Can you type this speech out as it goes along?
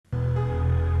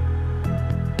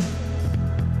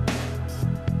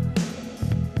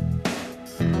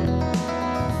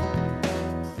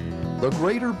the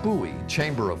Greater Bowie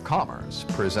Chamber of Commerce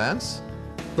presents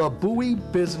the Bowie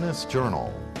Business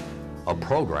Journal, a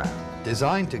program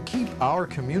designed to keep our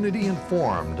community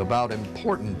informed about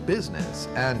important business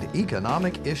and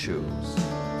economic issues.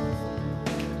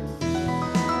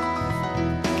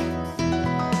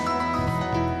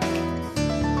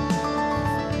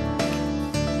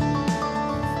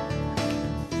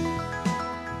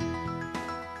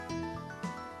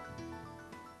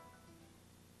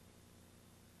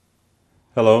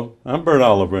 Hello, I'm Bert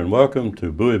Oliver and welcome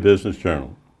to Bowie Business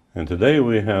Journal. And today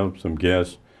we have some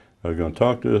guests who are going to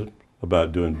talk to us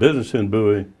about doing business in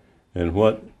Bowie and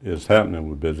what is happening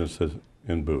with businesses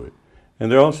in Bowie.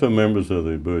 And they're also members of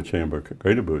the Bowie Chamber,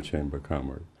 Greater Bowie Chamber of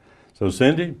Commerce. So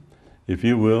Cindy, if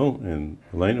you will, and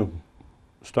Alana,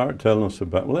 start telling us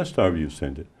about, well, let's start with you,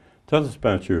 Cindy. Tell us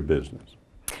about your business,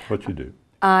 what you do.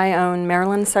 I own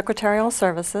Maryland Secretarial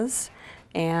Services,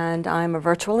 and I'm a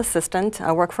virtual assistant.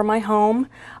 I work from my home.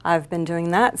 I've been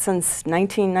doing that since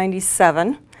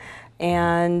 1997,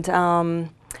 and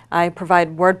I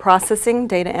provide word processing,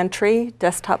 data entry,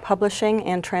 desktop publishing,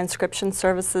 and transcription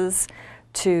services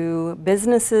to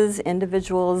businesses,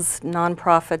 individuals,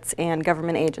 nonprofits, and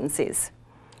government agencies.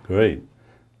 Great.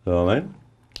 So, Alana?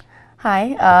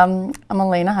 Hi, I'm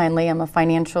Alana Heinle. I'm a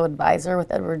financial advisor with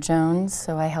Edward Jones,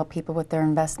 so I help people with their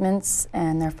investments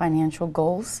and their financial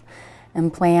goals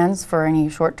and plans for any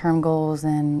short-term goals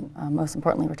and, most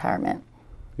importantly, retirement.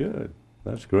 Good.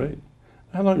 That's great.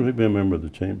 How long have you been a member of the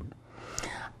Chamber?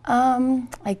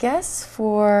 I guess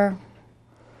for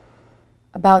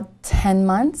about 10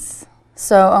 months,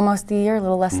 so almost a year, a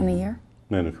little less than a year.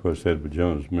 And of course, Edward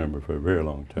Jones was a member for a very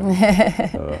long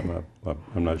time.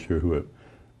 I'm not sure who it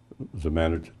was the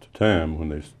manager at the time when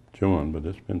they joined, but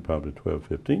it's been probably 12,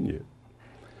 15 years.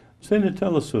 Cindy,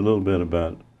 tell us a little bit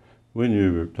about when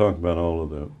you were talking about all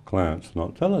of the clients and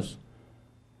all. Tell us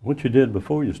what you did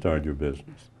before you started your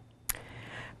business.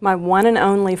 My one and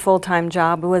only full-time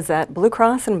job was at Blue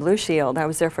Cross and Blue Shield. I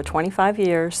was there for 25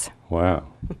 years. Wow.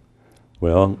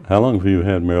 Well, how long have you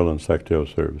had Maryland Secretarial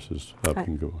Services up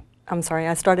and going? I'm sorry,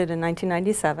 I started in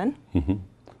 1997.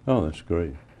 Oh, that's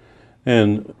great.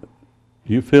 And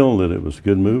you feel that it was a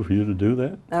good move for you to do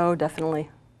that? Oh, definitely.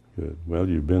 Good. Well,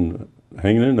 you've been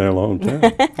hanging in there a long time.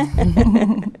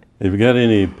 Have you got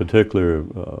any particular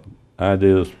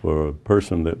ideas for a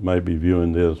person that might be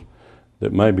viewing this,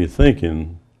 that might be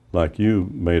thinking, like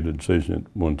you made a decision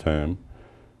at one time,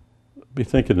 be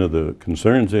thinking of the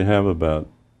concerns they have about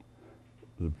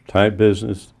the type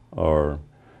business or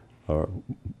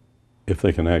if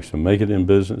they can actually make it in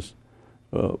business?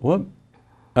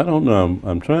 I don't know,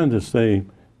 I'm trying to say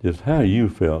just how you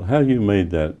felt, how you made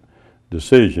that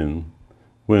decision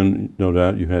when, no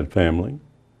doubt, you had family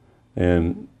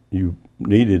and you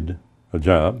needed a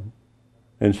job,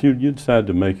 and so you decided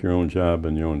to make your own job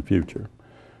and your own future.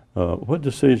 What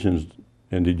decisions,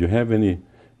 and did you have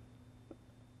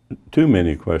too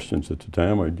many questions at the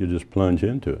time, or did you just plunge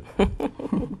into it?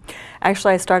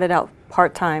 Actually, I started out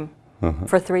part-time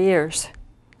for 3 years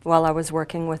while I was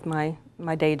working with my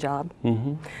day job.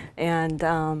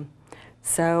 And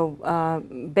so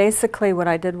basically what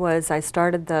I did was I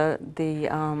started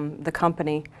the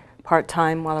company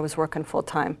part-time while I was working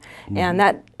full-time. And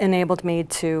that enabled me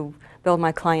to build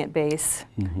my client base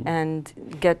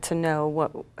and get to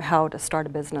know how to start a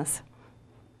business.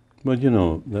 Well, you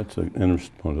know, that's an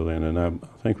interesting point, Alana, and I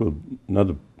think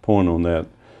another point on that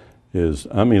is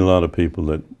I meet a lot of people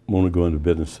that want to go into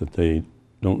business that they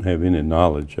don't have any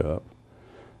knowledge of.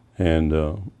 And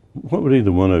what would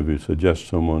either one of you suggest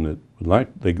someone that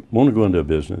they want to go into a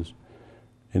business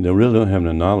and they really don't have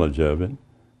any knowledge of it,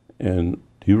 and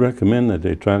do you recommend that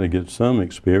they try to get some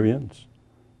experience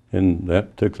in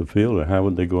that particular field, or how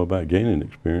would they go about gaining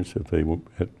experience if they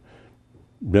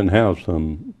didn't have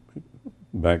some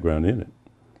background in it?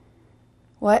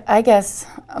 Well, I guess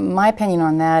my opinion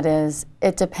on that is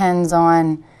it depends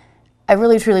on, I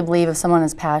really truly believe if someone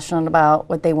is passionate about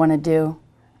what they want to do,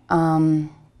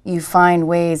 you find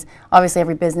ways, obviously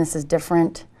every business is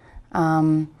different,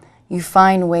 you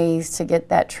find ways to get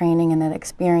that training and that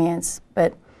experience,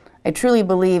 but I truly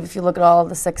believe if you look at all of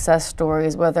the success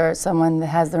stories, whether it's someone that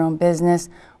has their own business,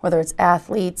 whether it's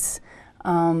athletes,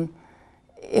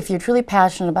 if you're truly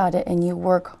passionate about it and you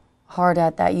work hard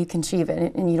at that, you can achieve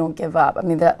it and you don't give up. I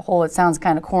mean, it sounds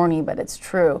kind of corny, but it's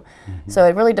true. So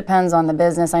it really depends on the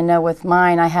business. I know with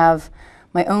mine, I have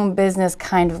my own business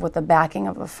kind of with the backing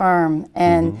of a firm,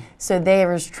 and so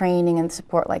there's training and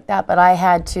support like that, but I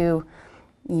had to,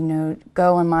 you know,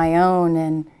 go on my own,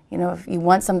 and you know, if you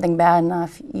want something bad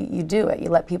enough, you do it. You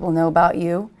let people know about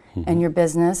you and your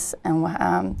business,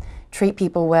 and treat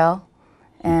people well,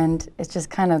 And it just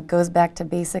kind of goes back to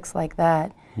basics like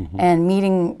that. And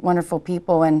meeting wonderful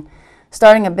people and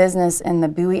starting a business in the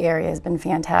Bowie area has been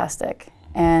fantastic.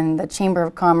 And the Chamber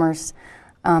of Commerce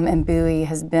in Bowie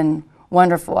has been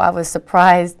wonderful. I was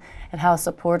surprised at how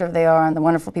supportive they are and the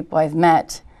wonderful people I've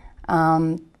met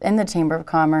in the Chamber of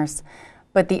Commerce.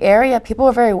 But the area, people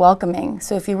are very welcoming.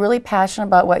 So if you're really passionate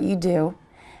about what you do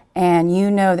and you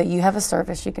know that you have a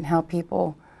service, you can help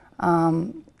people,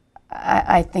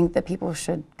 I think that people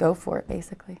should go for it,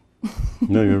 basically.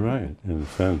 No, you're right. And it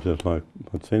sounds just like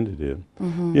what Cindy did.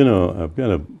 You know, I've got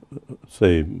to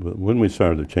say, when we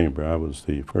started the Chamber, I was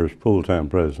the first full-time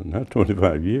president. That's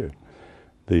 25 years.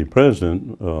 The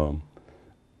president,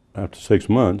 after 6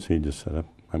 months, he just said,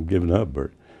 I'm giving up,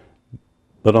 Bert.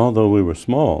 But although we were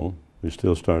small, we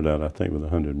still started out, I think, with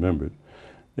 100 members.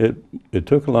 It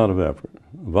took a lot of effort,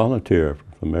 volunteer effort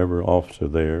from every officer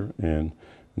there. And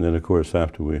then, of course,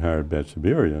 after we hired Betsy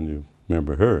Burian, you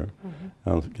remember her. I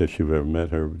don't guess you've ever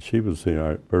met her, but she was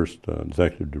our first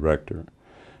executive director.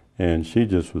 And she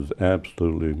just was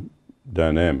absolutely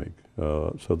dynamic.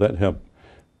 So that helped.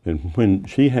 And when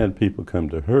she had people come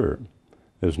to her,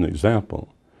 as an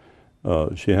example,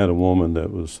 she had a woman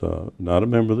that was not a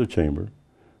member of the Chamber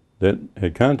that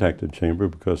had contacted the Chamber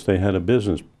because they had a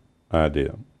business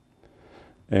idea.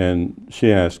 And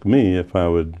she asked me if I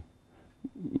would,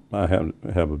 I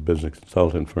have a business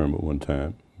consulting firm at one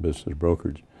time, business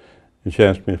brokerage, and she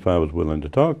asked me if I was willing to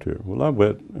talk to her. Well, I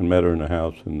went and met her in a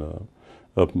house in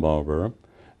up in Marlboro,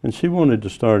 and she wanted to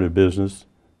start a business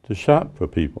to shop for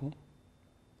people.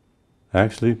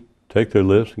 Actually, take their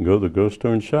list and go to the grocery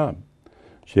store and shop.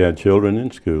 She had children in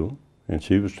school, and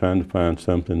she was trying to find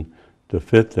something to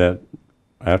fit that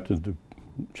after the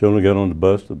children got on the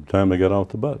bus, to the time they got off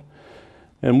the bus.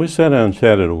 And we sat down and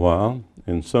chatted a while,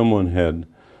 and someone had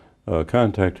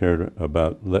contacted her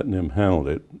about letting them handle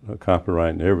it,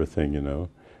 copyright and everything, you know.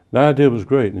 The idea was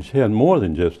great, and she had more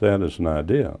than just that as an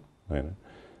idea, Lana.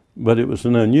 But it was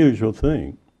an unusual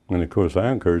thing. And of course, I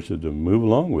encouraged her to move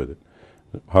along with it.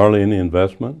 Hardly any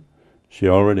investment. She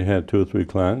already had 2 or 3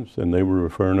 clients, and they were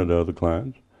referring her to other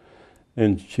clients.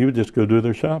 And she would just go do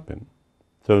their shopping.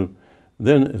 So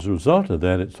then, as a result of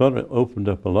that, it sort of opened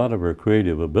up a lot of her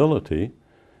creative ability,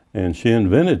 and she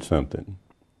invented something.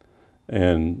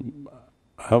 And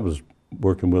I was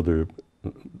working with her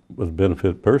with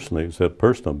benefit personally, except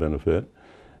personal benefit.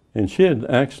 And she had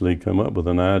actually come up with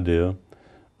an idea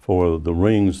for the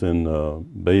rings in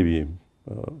baby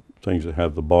things that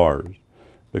have the bars,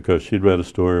 because she'd read a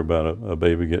story about a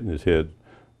baby getting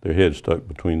their head stuck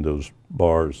between those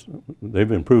bars.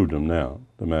 They've improved them now,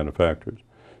 the manufacturers.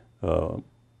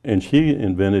 And she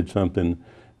invented something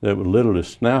that would literally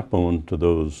snap on to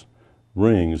those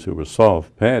rings that were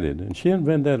soft, padded, and she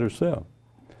invented that herself.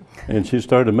 And she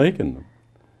started making them.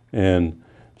 And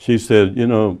she said, you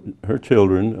know, her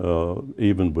children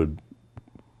even would,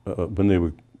 when they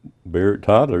were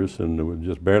toddlers and they were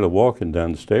just barely walking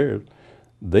down the stairs,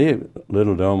 they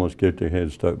literally almost get their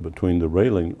head stuck between the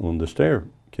railing on the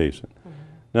staircase.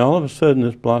 Now all of a sudden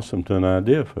this blossomed to an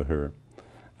idea for her.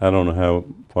 I don't know how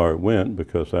far it went,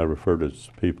 because I referred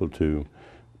people to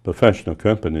professional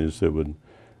companies that would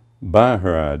buy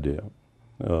her idea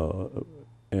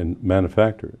and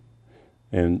manufacture it.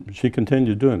 And she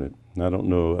continued doing it. I don't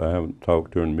know, I haven't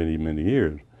talked to her in many, many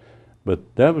years.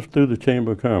 But that was through the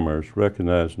Chamber of Commerce,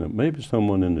 recognizing that maybe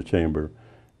someone in the Chamber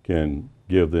can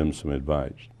give them some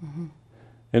advice.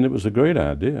 And it was a great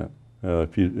idea.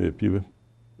 If you've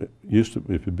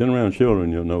been around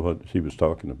children, you'll know what she was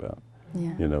talking about.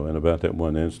 Yeah. You know, and about that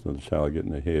one incident, the child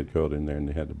getting their head caught in there, and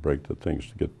they had to break the things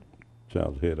to get the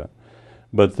child's head out.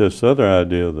 But this other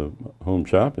idea of the home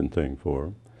shopping thing for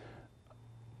her,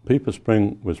 people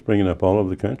were springing up all over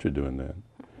the country doing that.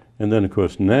 And then, of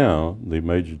course, now the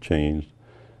major chains,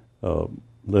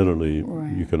 literally,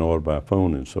 you can order by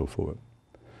phone and so forth.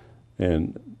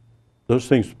 And those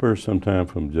things spur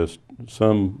sometimes from just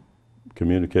some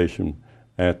communication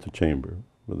at the Chamber,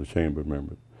 with the Chamber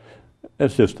members.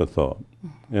 That's just a thought.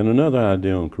 And another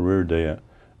idea on Career Day,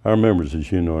 our members,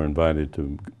 as you know, are invited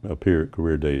to appear at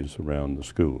career days around the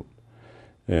school.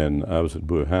 And I was at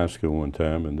Bowie High School one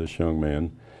time, and this young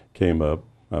man came up,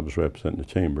 I was representing the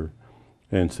Chamber,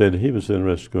 and said he was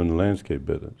interested in going to landscape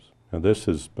business. Now this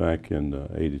is back in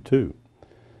 '82.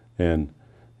 And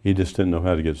he just didn't know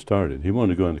how to get started. He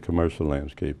wanted to go into commercial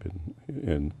landscaping.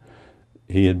 And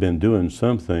he had been doing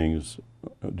some things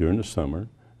during the summer,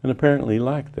 and apparently he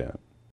liked that.